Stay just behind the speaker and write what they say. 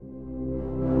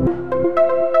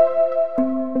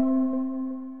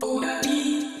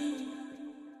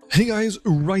Hey guys,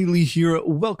 Riley here.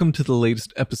 Welcome to the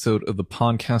latest episode of the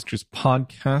Podcasters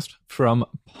Podcast from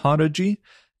Podigy.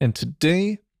 And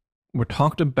today we're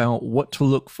talking about what to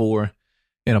look for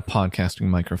in a podcasting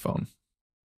microphone.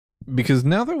 Because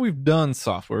now that we've done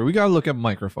software, we got to look at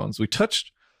microphones. We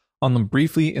touched on them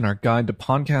briefly in our guide to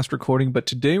podcast recording, but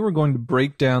today we're going to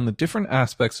break down the different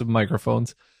aspects of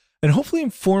microphones and hopefully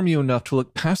inform you enough to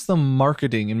look past the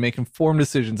marketing and make informed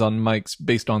decisions on mics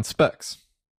based on specs.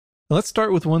 Let's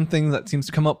start with one thing that seems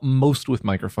to come up most with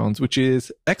microphones, which is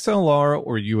XLR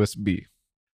or USB.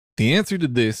 The answer to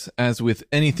this, as with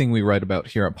anything we write about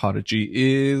here at Podigy,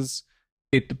 is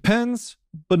it depends,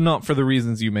 but not for the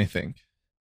reasons you may think.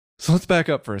 So let's back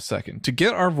up for a second. To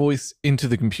get our voice into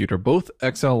the computer, both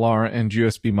XLR and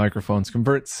USB microphones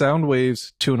convert sound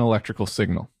waves to an electrical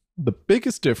signal. The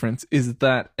biggest difference is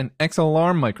that an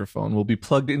XLR microphone will be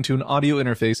plugged into an audio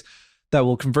interface that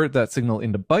will convert that signal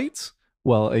into bytes,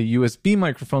 while a USB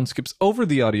microphone skips over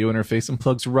the audio interface and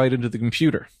plugs right into the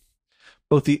computer.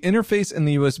 Both the interface and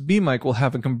the USB mic will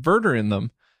have a converter in them,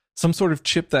 some sort of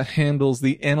chip that handles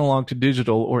the analog to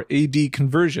digital or AD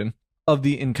conversion of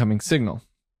the incoming signal.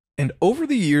 And over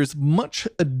the years, much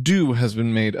ado has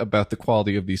been made about the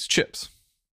quality of these chips.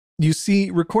 You see,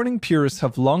 recording purists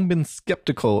have long been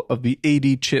skeptical of the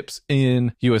AD chips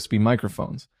in USB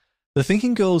microphones. The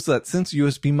thinking goes that since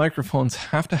USB microphones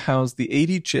have to house the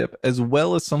AD chip as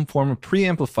well as some form of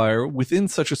preamplifier within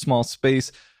such a small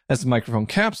space as the microphone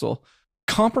capsule,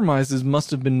 compromises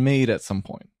must have been made at some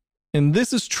point. And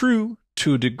this is true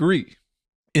to a degree.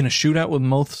 In a shootout with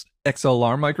most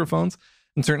XLR microphones,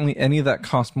 and certainly any that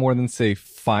cost more than, say,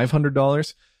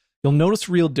 $500, you'll notice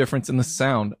real difference in the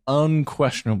sound,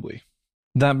 unquestionably.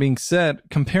 That being said,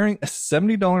 comparing a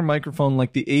 $70 microphone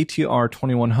like the ATR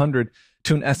 2100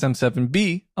 to an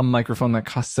SM7B, a microphone that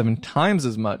costs 7 times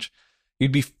as much,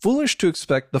 you'd be foolish to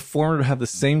expect the former to have the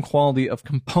same quality of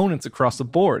components across the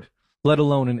board, let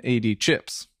alone in AD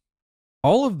chips.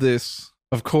 All of this,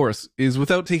 of course, is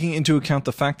without taking into account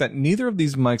the fact that neither of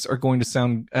these mics are going to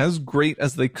sound as great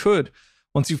as they could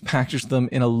once you've packaged them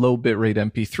in a low bitrate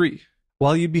MP3.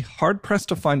 While you'd be hard-pressed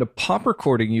to find a pop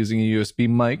recording using a USB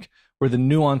mic, where the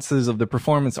nuances of the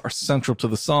performance are central to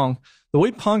the song, the way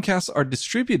podcasts are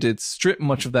distributed strip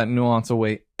much of that nuance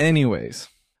away anyways.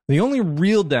 The only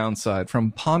real downside from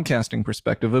a podcasting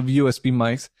perspective of USB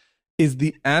mics is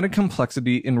the added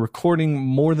complexity in recording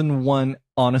more than one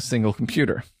on a single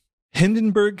computer.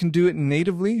 Hindenburg can do it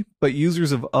natively, but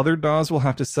users of other DAWs will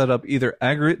have to set up either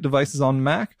aggregate devices on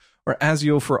Mac or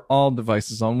ASIO for all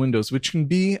devices on Windows, which can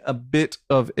be a bit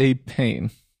of a pain.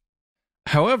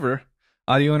 However,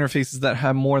 audio interfaces that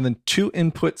have more than 2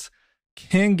 inputs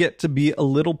can get to be a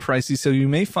little pricey, so you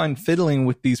may find fiddling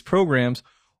with these programs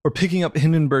or picking up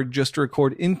Hindenburg just to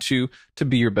record into to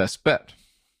be your best bet.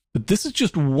 But this is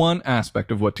just one aspect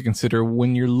of what to consider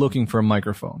when you're looking for a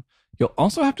microphone. You'll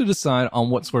also have to decide on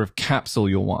what sort of capsule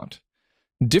you'll want.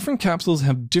 Different capsules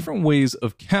have different ways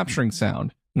of capturing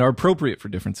sound and are appropriate for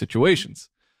different situations.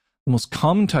 The most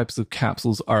common types of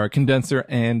capsules are condenser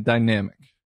and dynamic.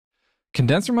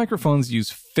 Condenser microphones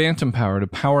use phantom power to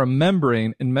power a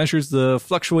membrane and measures the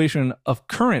fluctuation of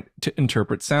current to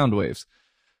interpret sound waves.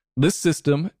 This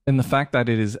system and the fact that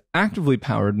it is actively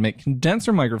powered make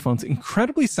condenser microphones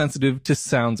incredibly sensitive to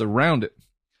sounds around it.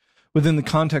 Within the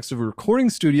context of a recording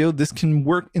studio, this can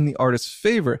work in the artist's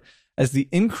favor, as the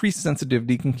increased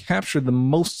sensitivity can capture the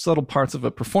most subtle parts of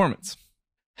a performance.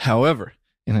 However,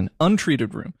 in an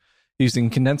untreated room,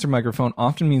 using condenser microphone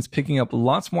often means picking up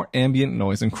lots more ambient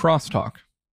noise and crosstalk.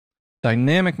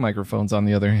 Dynamic microphones, on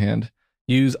the other hand,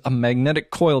 use a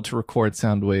magnetic coil to record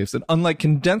sound waves that, unlike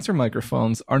condenser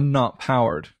microphones, are not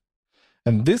powered.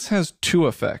 And this has 2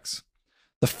 effects.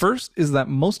 The first is that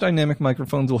most dynamic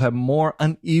microphones will have more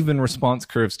uneven response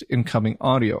curves to incoming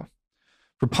audio.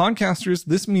 For podcasters,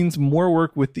 this means more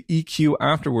work with the EQ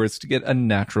afterwards to get a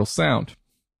natural sound.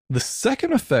 The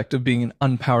second effect of being an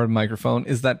unpowered microphone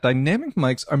is that dynamic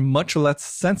mics are much less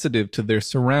sensitive to their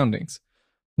surroundings.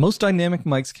 Most dynamic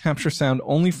mics capture sound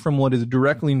only from what is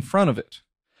directly in front of it.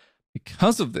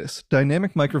 Because of this,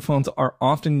 dynamic microphones are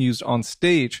often used on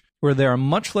stage, where they are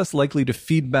much less likely to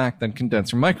feed back than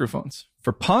condenser microphones.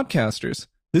 For podcasters,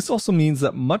 this also means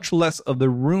that much less of the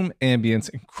room ambience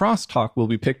and crosstalk will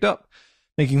be picked up,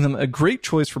 making them a great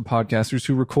choice for podcasters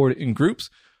who record in groups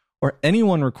or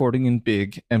anyone recording in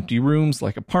big, empty rooms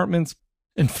like apartments.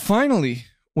 And finally,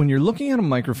 when you're looking at a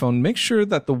microphone, make sure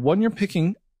that the one you're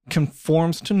picking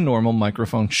conforms to normal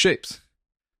microphone shapes.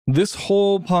 This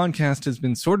whole podcast has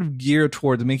been sort of geared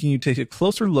towards making you take a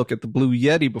closer look at the Blue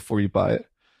Yeti before you buy it,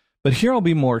 but here I'll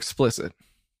be more explicit.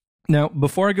 Now,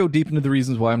 before I go deep into the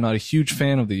reasons why I'm not a huge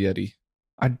fan of the Yeti,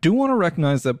 I do want to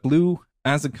recognize that Blue,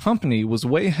 as a company, was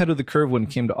way ahead of the curve when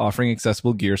it came to offering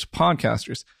accessible gear to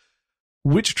podcasters,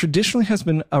 which traditionally has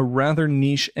been a rather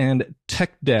niche and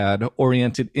tech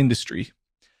dad-oriented industry.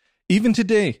 Even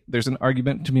today, there's an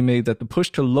argument to be made that the push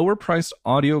to lower-priced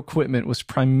audio equipment was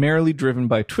primarily driven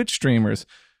by Twitch streamers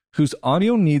whose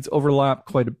audio needs overlap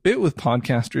quite a bit with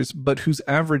podcasters, but whose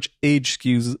average age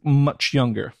skews much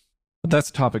younger. But that's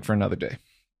a topic for another day.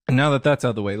 And now that that's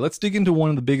out of the way, let's dig into one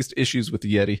of the biggest issues with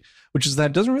the Yeti, which is that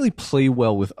it doesn't really play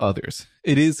well with others.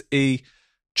 It is a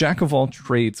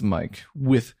jack-of-all-trades mic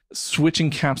with switching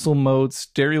capsule mode,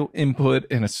 stereo input,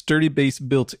 and a sturdy base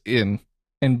built in.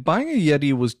 And buying a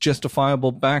Yeti was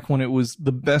justifiable back when it was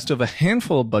the best of a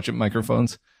handful of budget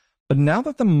microphones. But now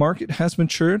that the market has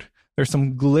matured, there's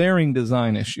some glaring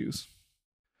design issues.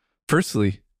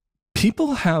 Firstly,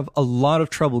 people have a lot of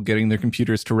trouble getting their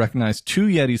computers to recognize two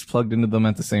Yetis plugged into them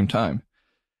at the same time.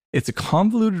 It's a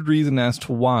convoluted reason as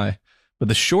to why, but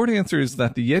the short answer is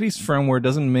that the Yeti's firmware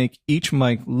doesn't make each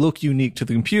mic look unique to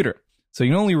the computer, so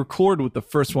you can only record with the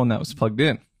first one that was plugged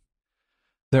in.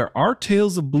 There are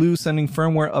tales of Blue sending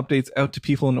firmware updates out to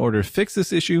people in order to fix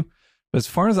this issue, but as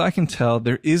far as I can tell,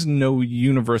 there is no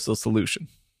universal solution.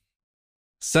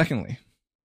 Secondly,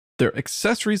 their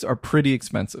accessories are pretty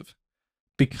expensive.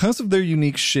 Because of their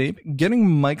unique shape,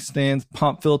 getting mic stands,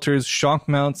 pop filters, shock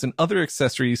mounts, and other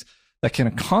accessories that can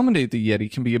accommodate the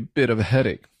Yeti can be a bit of a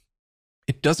headache.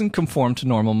 It doesn't conform to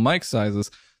normal mic sizes,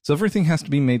 so everything has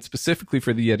to be made specifically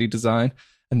for the Yeti design,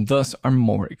 and thus are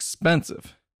more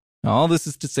expensive. Now, all this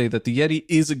is to say that the Yeti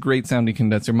is a great sounding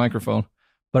condenser microphone,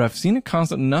 but I've seen it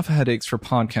cause enough headaches for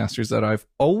podcasters that I've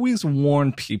always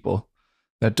warned people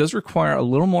that it does require a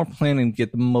little more planning to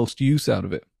get the most use out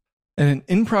of it. And an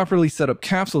improperly set up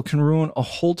capsule can ruin a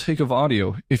whole take of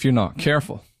audio if you're not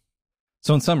careful.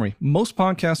 So in summary, most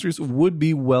podcasters would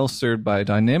be well served by a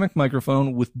dynamic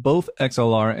microphone with both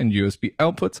XLR and USB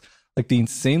outputs, like the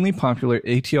insanely popular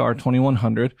ATR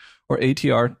 2100 or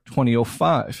ATR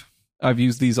 2005. I've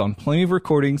used these on plenty of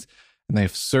recordings, and they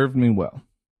have served me well.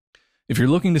 If you're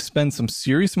looking to spend some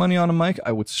serious money on a mic,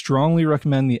 I would strongly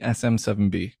recommend the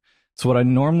SM7B. It's what I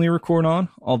normally record on,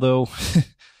 although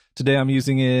today I'm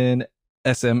using an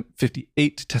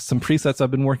SM58 to test some presets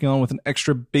I've been working on with an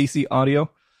extra bassy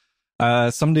audio.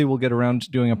 Someday we'll get around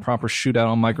to doing a proper shootout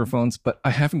on microphones, but I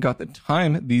haven't got the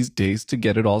time these days to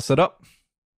get it all set up.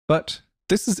 But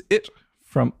this is it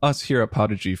from us here at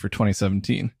Podigy for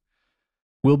 2017.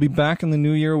 We'll be back in the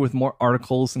new year with more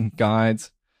articles and guides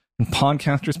and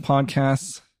podcasters'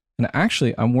 podcasts. And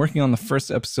actually, I'm working on the first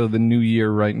episode of the new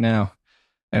year right now.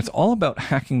 And it's all about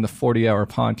hacking the 40-hour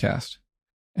podcast.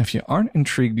 And if you aren't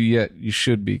intrigued yet, you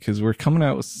should be, because we're coming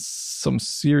out with some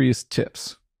serious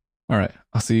tips. All right,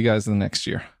 I'll see you guys in the next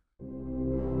year.